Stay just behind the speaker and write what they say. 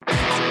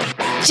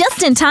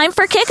just in time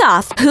for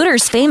kickoff.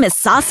 Hooters' famous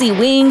saucy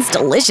wings,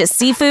 delicious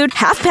seafood,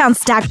 half-pound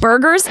stacked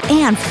burgers,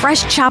 and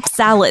fresh chopped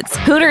salads.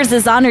 Hooters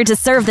is honored to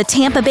serve the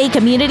Tampa Bay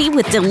community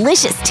with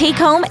delicious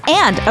take-home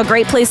and a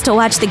great place to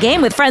watch the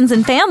game with friends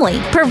and family.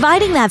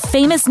 Providing that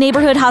famous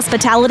neighborhood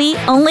hospitality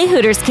only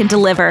Hooters can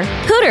deliver.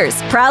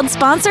 Hooters, proud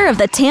sponsor of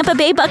the Tampa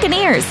Bay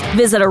Buccaneers.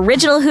 Visit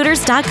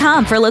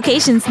originalhooters.com for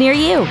locations near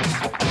you.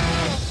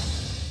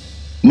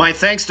 My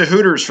thanks to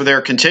Hooters for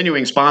their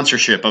continuing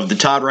sponsorship of the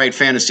Todd Wright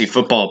Fantasy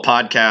Football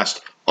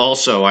Podcast.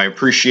 Also, I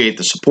appreciate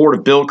the support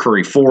of Bill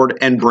Curry Ford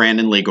and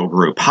Brandon Legal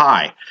Group.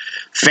 Hi,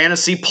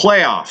 Fantasy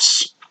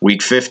Playoffs,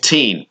 Week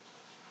 15.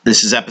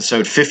 This is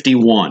episode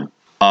 51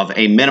 of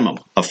a minimum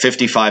of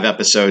 55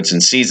 episodes in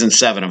Season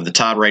 7 of the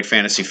Todd Wright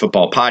Fantasy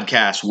Football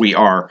Podcast. We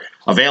are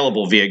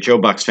available via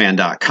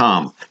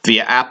JoeBucksFan.com,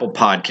 via Apple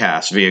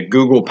Podcasts, via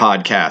Google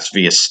Podcasts,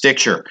 via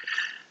Stitcher.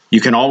 You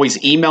can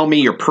always email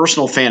me your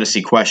personal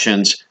fantasy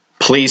questions.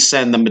 Please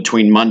send them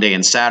between Monday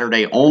and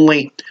Saturday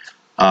only,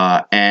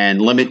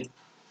 and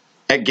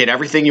get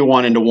everything you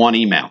want into one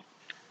email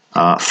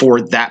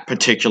for that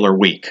particular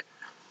week.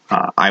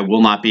 I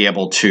will not be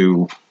able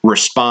to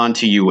respond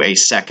to you a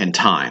second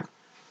time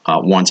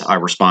once I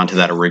respond to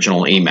that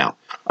original email.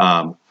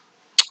 The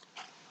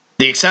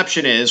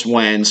exception is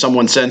when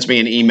someone sends me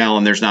an email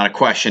and there's not a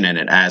question in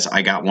it, as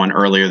I got one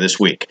earlier this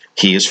week.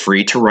 He is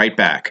free to write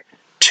back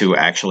to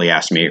actually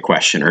ask me a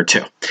question or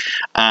two.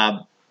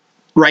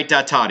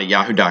 Write.todd at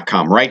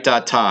yahoo.com.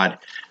 Write.todd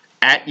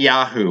at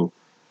yahoo.com.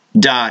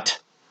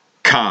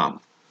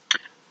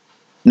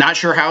 Not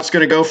sure how it's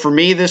going to go for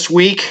me this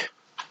week.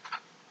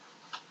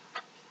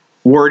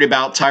 Worried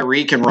about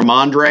Tyreek and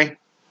Ramondre.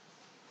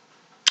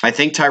 I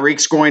think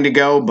Tyreek's going to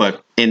go,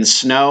 but in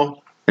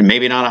snow, and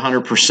maybe not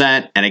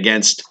 100%, and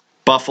against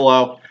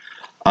Buffalo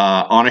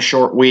on a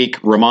short week.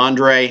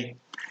 Ramondre,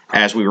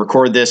 as we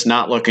record this,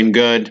 not looking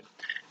good.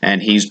 And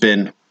he's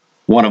been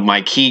one of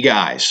my key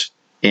guys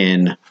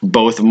in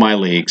both of my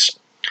leagues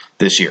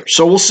this year.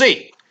 So we'll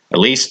see. At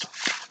least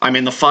I'm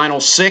in the final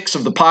 6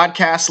 of the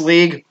podcast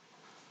league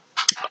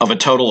of a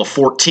total of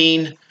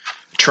 14,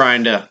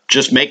 trying to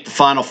just make the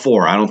final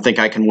 4. I don't think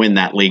I can win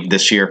that league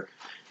this year.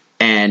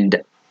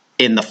 And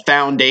in the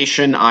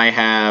foundation, I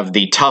have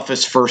the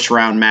toughest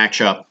first-round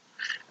matchup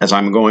as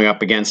I'm going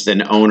up against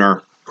an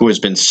owner who has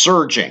been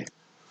surging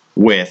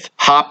with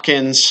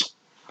Hopkins,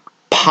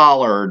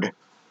 Pollard,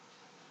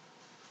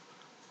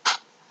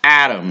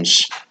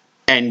 Adams,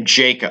 and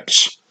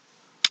Jacobs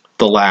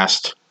the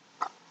last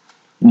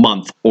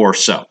month or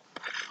so.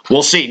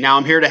 We'll see. Now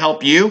I'm here to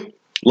help you.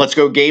 Let's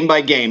go game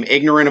by game.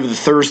 Ignorant of the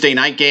Thursday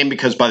night game,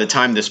 because by the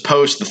time this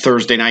posts, the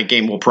Thursday night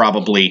game will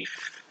probably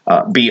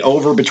be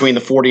over between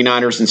the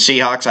 49ers and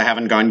Seahawks. I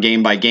haven't gone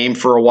game by game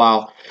for a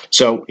while.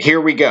 So here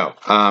we go.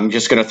 I'm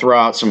just going to throw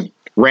out some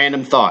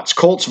random thoughts.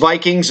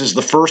 Colts-Vikings is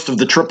the first of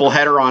the triple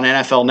header on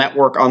NFL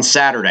Network on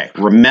Saturday.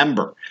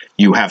 Remember,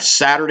 you have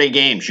Saturday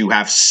games. You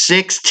have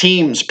 6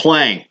 teams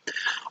playing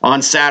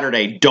on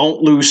Saturday.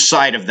 Don't lose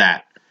sight of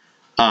that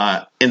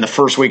in the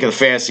first week of the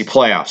fantasy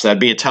playoffs. That'd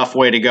be a tough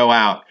way to go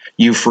out,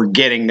 you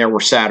forgetting there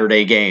were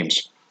Saturday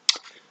games.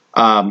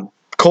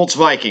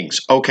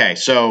 Colts-Vikings. Okay,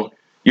 so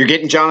you're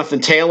getting Jonathan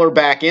Taylor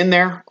back in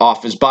there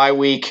off his bye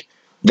week.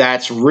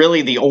 That's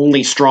really the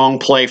only strong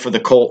play for the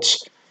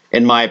Colts,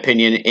 in my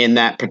opinion, in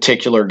that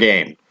particular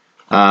game.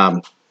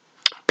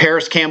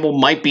 Paris Campbell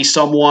might be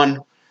someone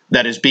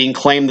that is being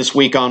claimed this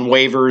week on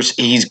waivers.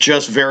 He's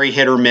just very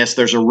hit or miss.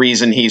 There's a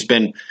reason he's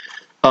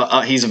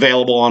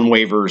available on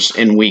waivers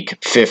in week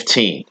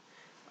 15.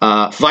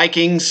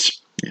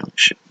 Vikings,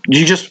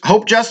 you just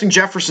hope Justin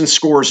Jefferson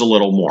scores a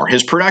little more.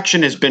 His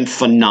production has been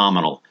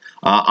phenomenal.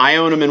 I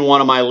own him in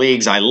one of my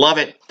leagues. I love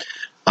it.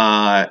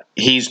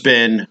 He's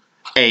been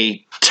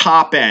a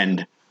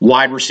top-end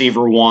wide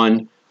receiver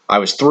 1. I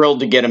was thrilled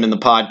to get him in the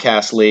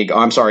podcast league.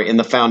 In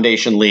the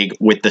foundation league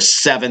with the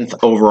 7th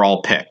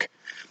overall pick.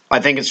 I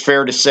think it's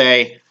fair to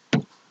say,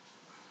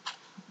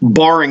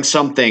 barring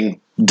something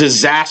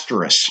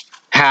disastrous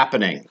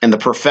happening in the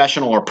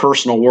professional or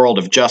personal world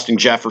of Justin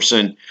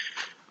Jefferson,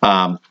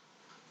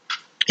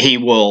 he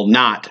will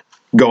not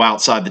go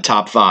outside the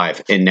top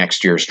 5 in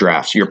next year's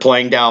drafts. You're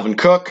playing Dalvin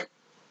Cook.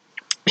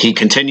 He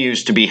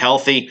continues to be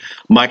healthy,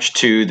 much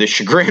to the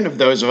chagrin of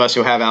those of us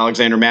who have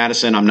Alexander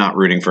Mattison. I'm not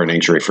rooting for an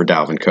injury for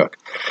Dalvin Cook.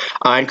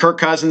 And Kirk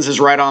Cousins is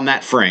right on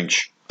that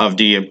fringe of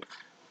do you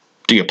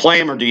play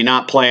him or do you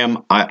not play him?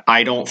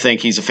 I don't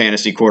think he's a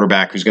fantasy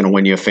quarterback who's going to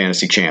win you a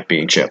fantasy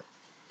championship.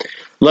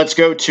 Let's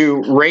go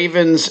to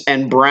Ravens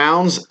and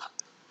Browns.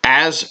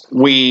 As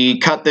we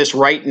cut this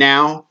right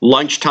now,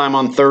 lunchtime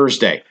on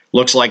Thursday.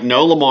 Looks like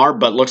no Lamar,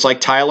 but looks like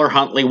Tyler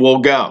Huntley will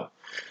go.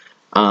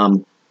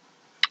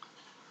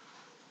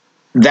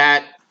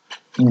 That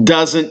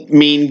doesn't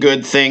mean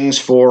good things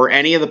for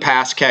any of the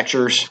pass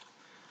catchers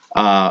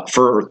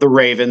for the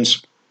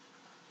Ravens.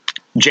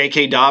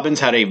 J.K. Dobbins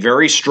had a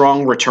very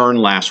strong return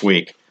last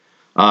week.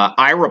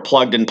 Ira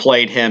plugged and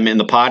played him in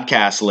the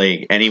podcast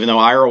league, and even though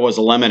Ira was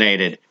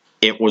eliminated,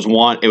 it was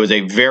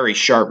a very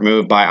sharp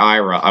move by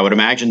Ira. I would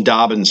imagine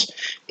Dobbins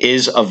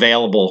is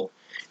available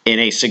in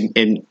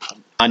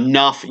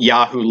enough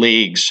Yahoo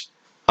leagues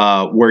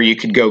where you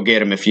could go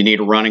get him if you need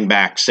a running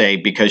back, say,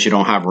 because you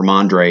don't have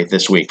Ramondre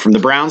this week. From the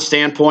Browns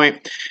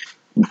standpoint,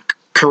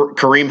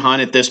 Kareem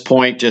Hunt at this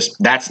point, just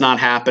that's not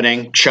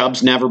happening.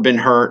 Chubb's never been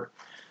hurt.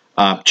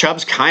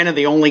 Chubb's kind of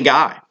the only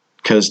guy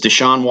because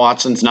Deshaun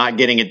Watson's not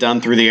getting it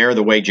done through the air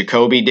the way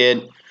Jacoby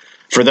did.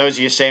 For those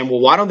of you saying, well,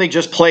 why don't they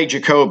just play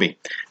Jacoby?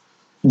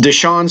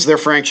 Deshaun's their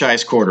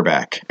franchise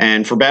quarterback,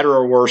 and for better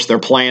or worse, they're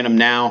playing him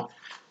now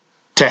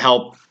to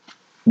help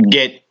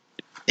get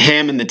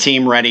him and the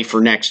team ready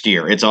for next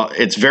year.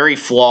 It's very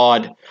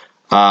flawed.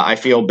 I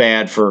feel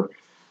bad for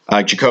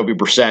Jacoby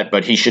Brissett,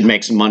 but he should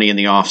make some money in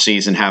the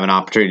offseason, have an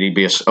opportunity to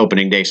be an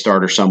opening day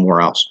starter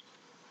somewhere else.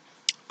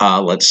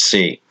 Let's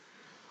see.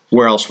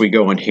 Where else we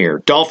go in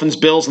here? Dolphins,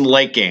 Bills in the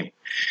late game.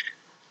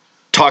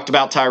 Talked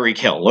about Tyreek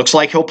Hill. Looks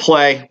like he'll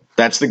play.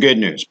 That's the good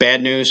news.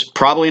 Bad news,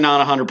 probably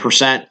not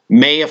 100%.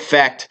 May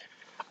affect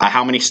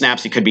how many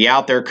snaps he could be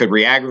out there, could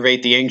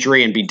re-aggravate the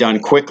injury and be done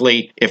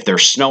quickly if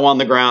there's snow on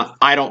the ground.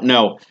 I don't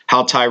know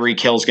how Tyreek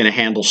Hill's going to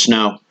handle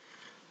snow.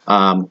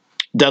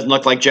 Doesn't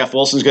look like Jeff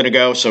Wilson's going to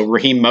go, so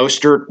Raheem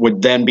Mostert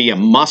would then be a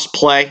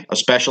must-play,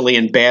 especially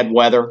in bad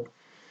weather.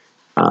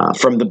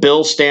 From the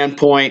Bills'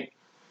 standpoint,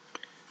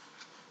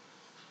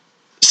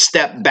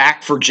 step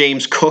back for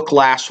James Cook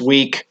last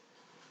week.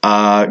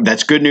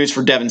 That's good news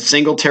for Devin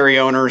Singletary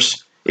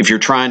owners. If you're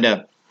trying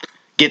to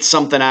get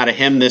something out of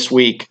him this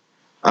week,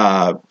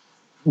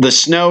 the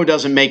snow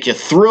doesn't make you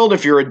thrilled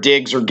if you're a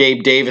Diggs or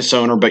Gabe Davis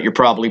owner, but you're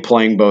probably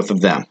playing both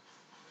of them.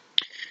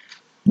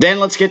 Then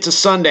let's get to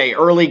Sunday,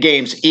 early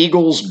games,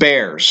 Eagles,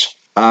 Bears.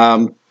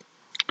 Nothing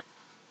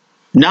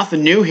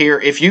new here.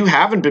 If you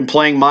haven't been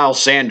playing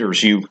Miles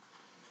Sanders, you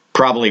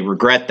probably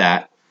regret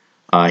that.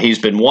 He's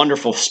been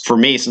wonderful for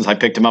me since I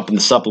picked him up in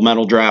the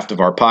supplemental draft of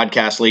our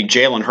podcast league.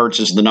 Jalen Hurts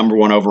is the number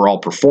one overall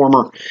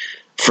performer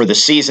for the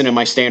season in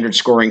my standard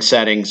scoring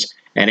settings,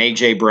 and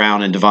A.J.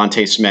 Brown and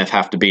Devontae Smith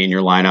have to be in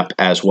your lineup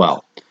as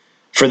well.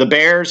 For the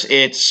Bears,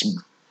 it's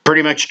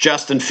pretty much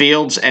Justin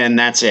Fields, and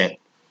that's it.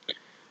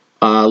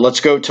 Let's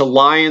go to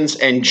Lions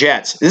and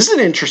Jets. This is an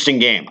interesting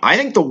game. I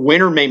think the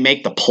winner may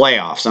make the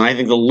playoffs, and I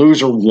think the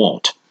loser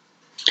won't.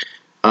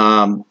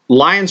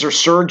 Lions are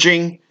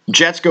surging.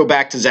 Jets go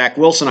back to Zach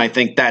Wilson. I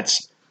think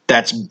that's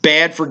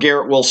bad for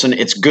Garrett Wilson.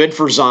 It's good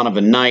for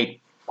Zonovan Knight.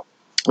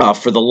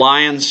 For the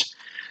Lions,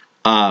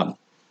 Amon-Ra.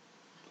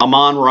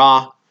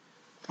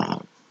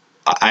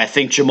 I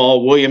think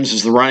Jamal Williams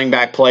is the running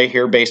back play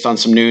here based on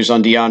some news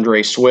on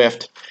DeAndre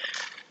Swift.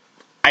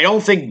 I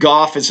don't think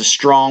Goff is a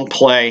strong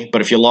play,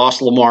 but if you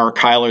lost Lamar or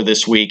Kyler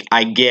this week,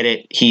 I get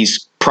it.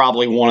 He's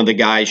probably one of the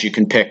guys you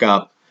can pick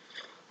up.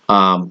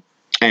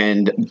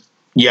 And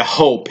you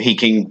hope he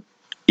can,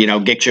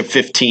 get you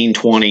 15,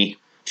 20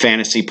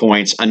 fantasy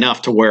points,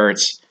 enough to where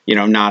it's,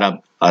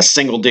 not a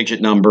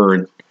single-digit number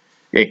and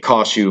it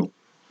costs you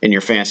in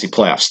your fantasy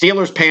playoffs.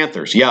 Steelers,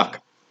 Panthers, yuck.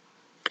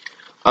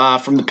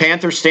 From the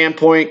Panthers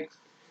standpoint,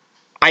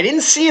 I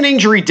didn't see an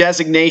injury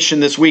designation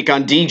this week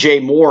on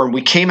DJ Moore, and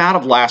we came out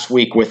of last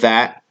week with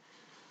that.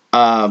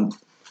 I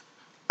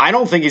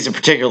don't think he's a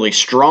particularly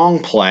strong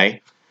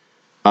play,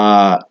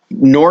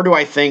 nor do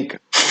I think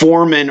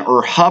Foreman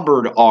or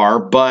Hubbard are,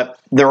 but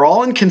they're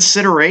all in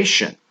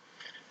consideration.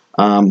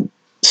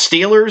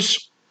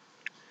 Steelers,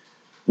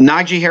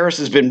 Najee Harris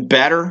has been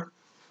better.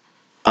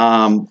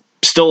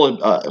 Still,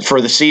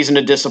 for the season,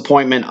 a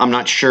disappointment. I'm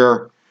not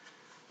sure.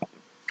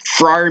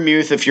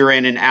 Freiermuth, if you're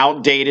in an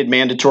outdated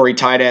mandatory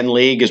tight end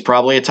league, is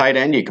probably a tight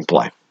end you can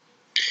play.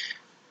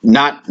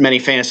 Not many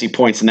fantasy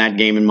points in that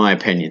game, in my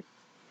opinion.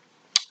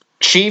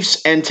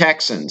 Chiefs and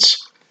Texans.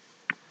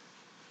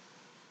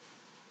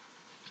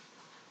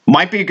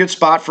 Might be a good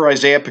spot for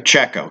Isaiah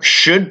Pacheco.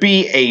 Should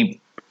be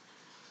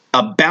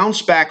a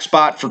bounce-back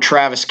spot for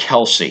Travis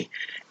Kelce.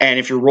 And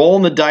if you're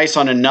rolling the dice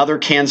on another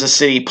Kansas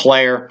City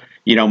player,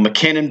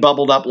 McKinnon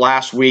bubbled up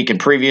last week. In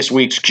previous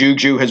weeks,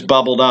 Juju has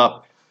bubbled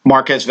up.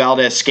 Marquez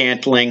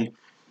Valdes-Scantling,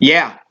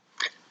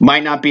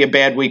 might not be a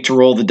bad week to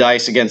roll the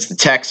dice against the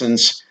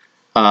Texans.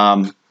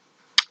 And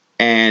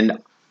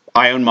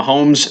I own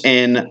Mahomes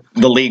in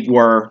the league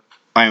where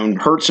I own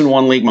Hurts in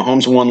one league,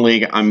 Mahomes in one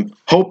league. I'm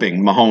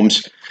hoping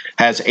Mahomes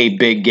has a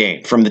big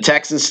game. From the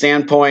Texans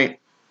standpoint,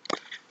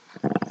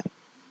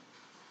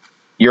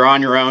 you're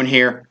on your own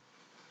here.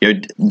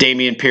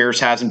 Dameon Pierce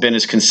hasn't been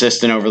as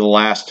consistent over the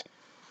last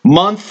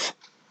month.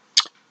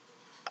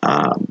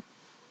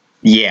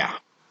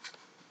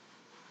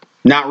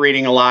 Not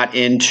reading a lot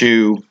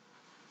into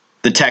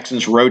the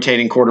Texans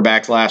rotating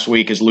quarterbacks last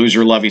week as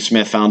loser Lovie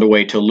Smith found a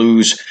way to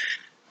lose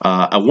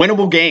a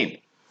winnable game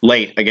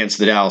late against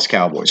the Dallas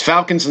Cowboys.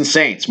 Falcons and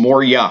Saints,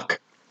 more yuck.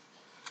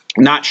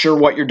 Not sure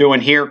what you're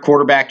doing here.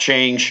 Quarterback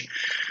change.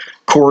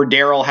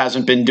 Cordero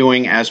hasn't been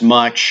doing as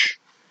much.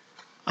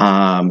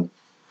 No,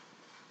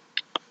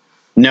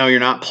 you're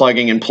not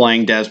plugging and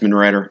playing Desmond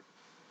Ridder.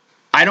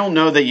 I don't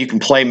know that you can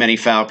play many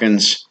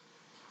Falcons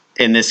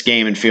in this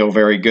game and feel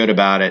very good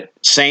about it.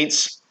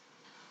 Saints,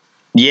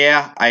 you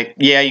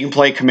can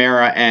play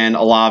Kamara and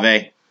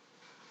Olave.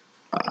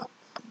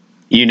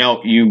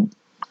 You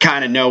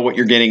kind of know what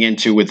you're getting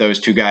into with those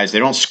two guys. They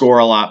don't score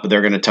a lot, but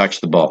they're going to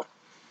touch the ball.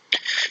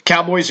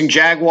 Cowboys and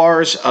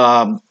Jaguars.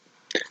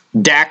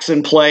 Dak's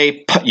in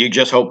play. You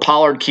just hope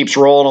Pollard keeps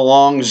rolling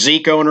along.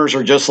 Zeke owners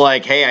are just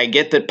like, hey, I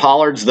get that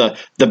Pollard's the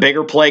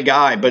bigger play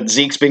guy, but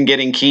Zeke's been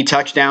getting key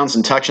touchdowns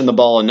and touching the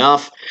ball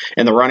enough.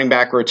 And the running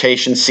back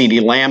rotation,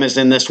 CeeDee Lamb is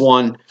in this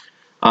one.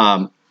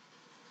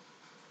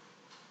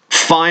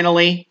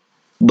 Finally,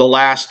 the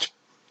last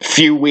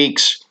few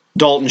weeks,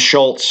 Dalton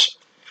Schultz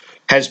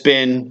has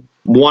been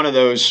one of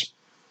those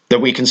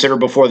that we consider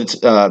before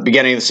the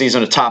beginning of the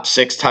season a top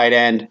 6 tight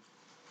end.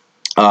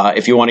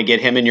 If you want to get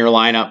him in your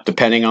lineup,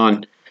 depending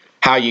on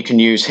how you can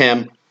use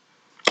him.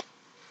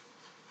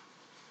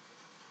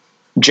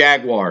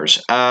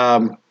 Jaguars.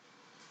 Trevor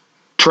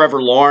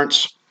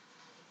Lawrence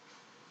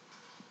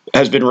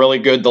has been really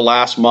good the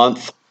last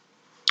month.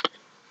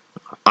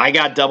 I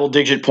got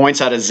double-digit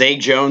points out of Zay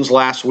Jones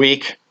last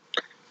week.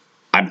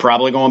 I'm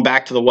probably going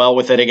back to the well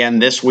with it again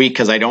this week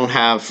because I don't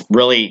have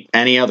really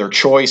any other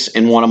choice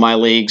in one of my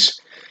leagues.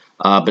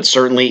 But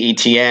certainly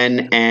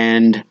ETN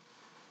and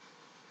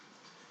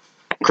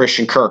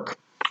Christian Kirk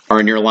are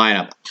in your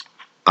lineup.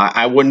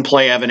 I wouldn't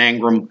play Evan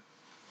Engram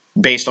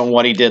based on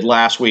what he did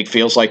last week.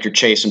 Feels like you're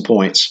chasing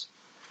points.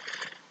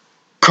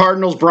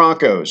 Cardinals,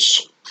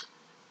 Broncos.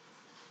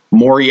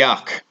 More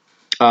yuck.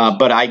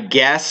 But I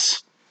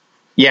guess,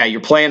 yeah,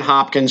 you're playing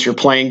Hopkins. You're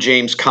playing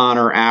James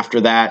Conner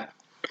after that.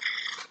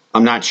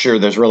 I'm not sure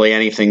there's really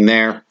anything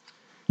there.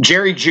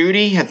 Jerry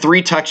Jeudy had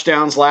 3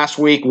 touchdowns last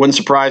week. Wouldn't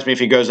surprise me if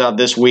he goes out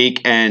this week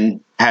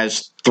and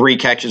has 3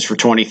 catches for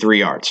 23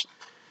 yards.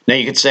 Now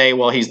you could say,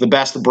 well, he's the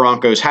best the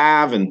Broncos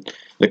have, and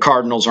the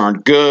Cardinals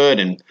aren't good,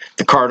 and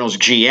the Cardinals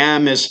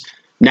GM is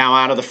now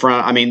out of the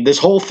front. I mean, this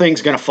whole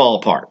thing's going to fall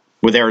apart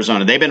with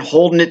Arizona. They've been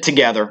holding it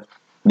together.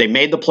 They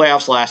made the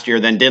playoffs last year,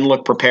 then didn't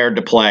look prepared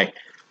to play.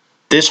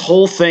 This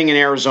whole thing in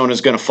Arizona is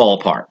going to fall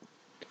apart,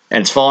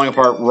 and it's falling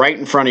apart right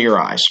in front of your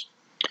eyes.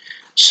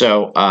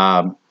 So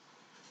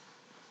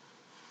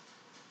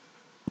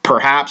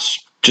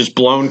perhaps just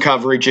blown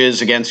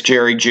coverages against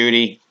Jerry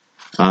Jeudy.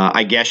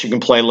 I guess you can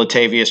play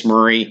Latavius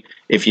Murray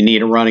if you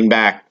need a running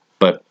back,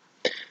 but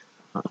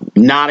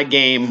not a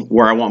game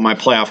where I want my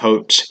playoff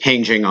hopes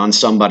hinging on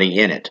somebody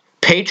in it.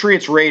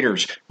 Patriots,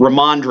 Raiders,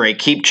 Ramondre,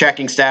 keep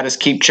checking status,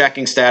 keep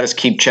checking status,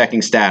 keep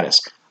checking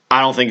status.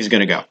 I don't think he's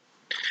going to go,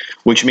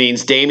 which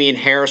means Damian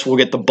Harris will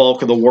get the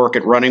bulk of the work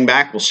at running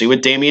back. We'll see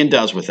what Damian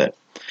does with it.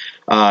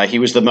 He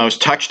was the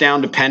most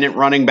touchdown-dependent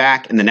running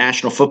back in the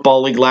National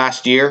Football League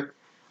last year.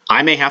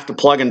 I may have to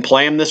plug and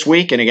play him this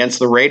week, and against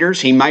the Raiders,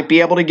 he might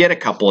be able to get a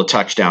couple of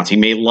touchdowns. He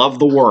may love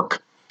the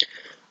work.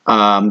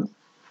 No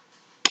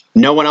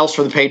one else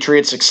for the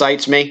Patriots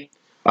excites me.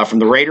 From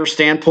the Raiders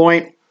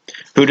standpoint,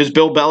 who does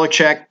Bill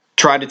Belichick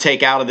try to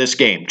take out of this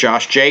game?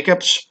 Josh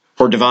Jacobs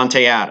or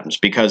Devontae Adams?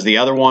 Because the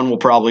other one will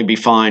probably be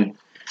fine,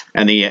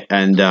 and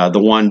the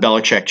one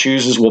Belichick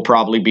chooses will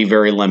probably be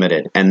very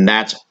limited, and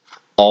that's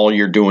all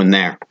you're doing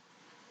there.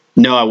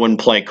 No, I wouldn't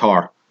play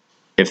Carr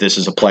if this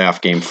is a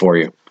playoff game for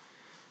you.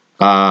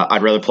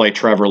 I'd rather play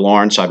Trevor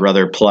Lawrence. I'd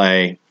rather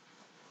play,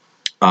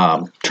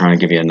 trying to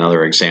give you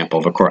another example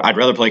of a Carr. I'd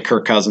rather play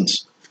Kirk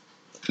Cousins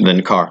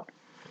than Carr.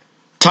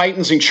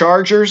 Titans and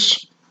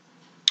Chargers.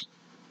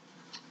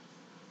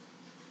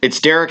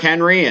 It's Derrick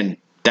Henry, and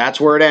that's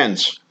where it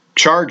ends.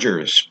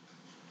 Chargers.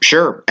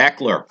 Sure,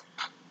 Eckler.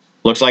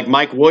 Looks like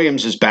Mike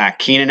Williams is back.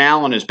 Keenan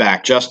Allen is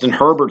back. Justin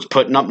Herbert's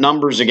putting up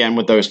numbers again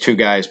with those 2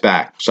 guys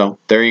back. So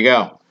there you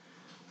go.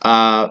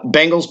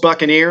 Bengals,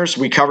 Buccaneers.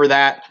 We cover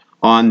that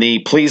on the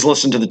Please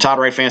Listen to the Todd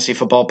Wright Fantasy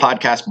Football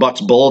Podcast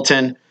Bucks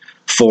Bulletin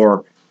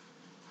for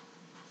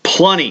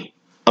plenty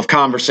of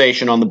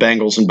conversation on the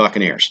Bengals and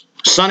Buccaneers.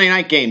 Sunday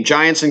night game,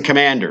 Giants and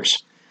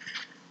Commanders.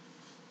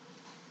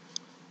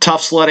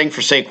 Tough sledding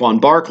for Saquon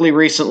Barkley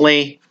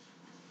recently,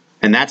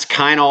 and that's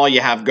kind of all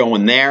you have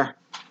going there.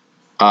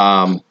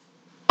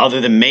 Other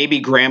than maybe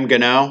Graham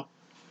Gano.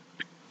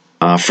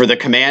 For the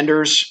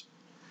Commanders,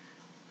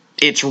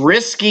 it's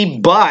risky,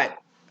 but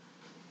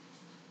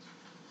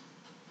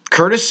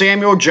Curtis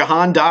Samuel,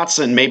 Jahan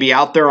Dotson may be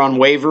out there on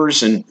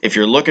waivers, and if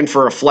you're looking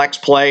for a flex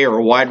play or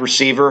a wide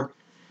receiver,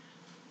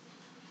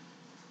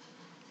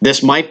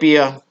 this might be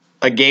a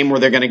game where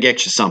they're going to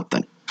get you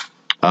something.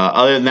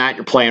 Other than that,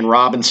 you're playing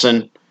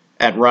Robinson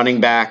at running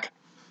back.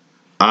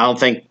 I don't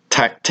think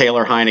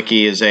Taylor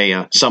Heineke is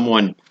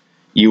someone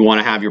you want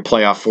to have your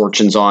playoff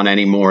fortunes on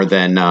any more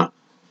than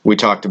we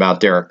talked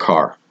about Derek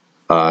Carr.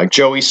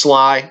 Joey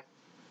Sly,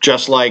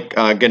 just like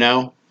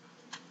Gano,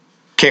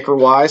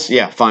 kicker-wise,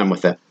 yeah, fine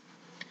with it.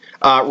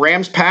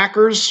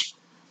 Rams-Packers,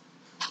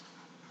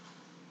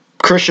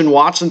 Christian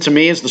Watson to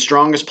me is the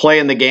strongest play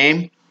in the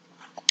game.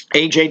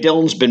 A.J.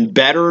 Dillon's been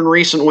better in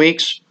recent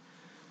weeks.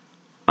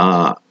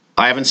 I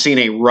haven't seen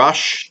a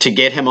rush to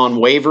get him on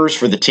waivers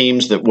for the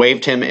teams that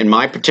waived him in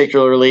my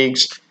particular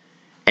leagues.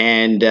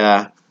 And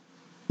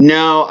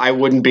no, I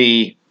wouldn't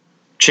be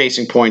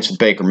chasing points with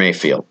Baker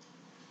Mayfield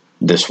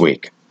this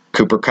week.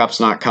 Cooper Kupp's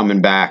not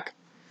coming back.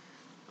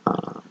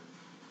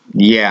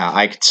 Yeah,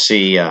 I could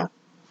see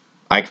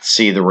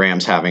the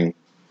Rams having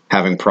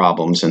having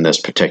problems in this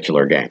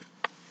particular game.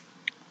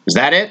 Is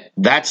that it?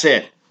 That's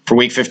it for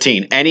Week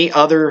 15. Any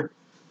other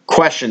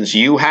questions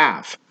you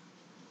have,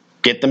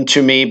 get them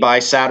to me by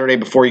Saturday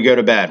before you go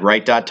to bed.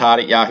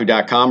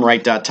 Write.todd@yahoo.com,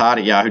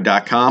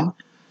 write.todd@yahoo.com.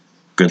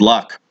 Good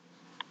luck.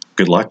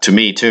 Good luck to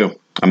me, too.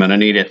 I'm going to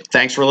need it.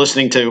 Thanks for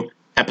listening to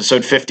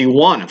episode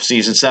 51 of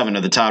Season 7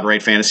 of the Todd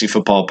Wright Fantasy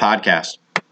Football Podcast.